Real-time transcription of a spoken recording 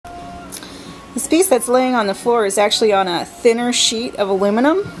This piece that's laying on the floor is actually on a thinner sheet of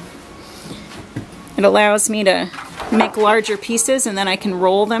aluminum. It allows me to make larger pieces and then I can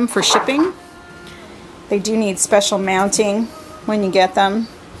roll them for shipping. They do need special mounting when you get them,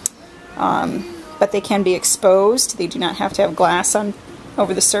 but they can be exposed. They do not have to have glass on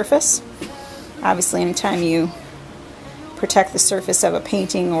over the surface. Obviously, anytime you protect the surface of a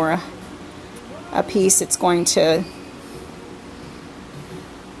painting or a piece, it's going to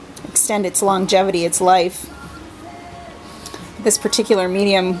extend its longevity, its life. This particular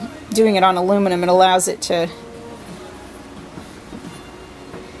medium, doing it on aluminum, it allows it to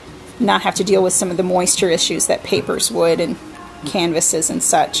not have to deal with some of the moisture issues that papers would and canvases and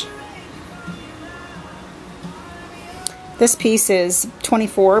such. This piece is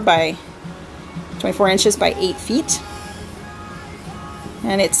 24 inches by 8 feet,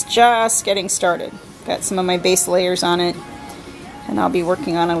 and it's just getting started. Got some of my base layers on it, and I'll be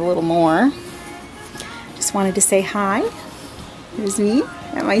working on it a little more. Just wanted to say hi. Here's me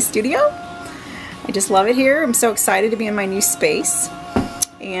at my studio. I just love it here. I'm so excited to be in my new space.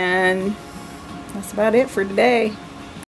 And that's about it for today.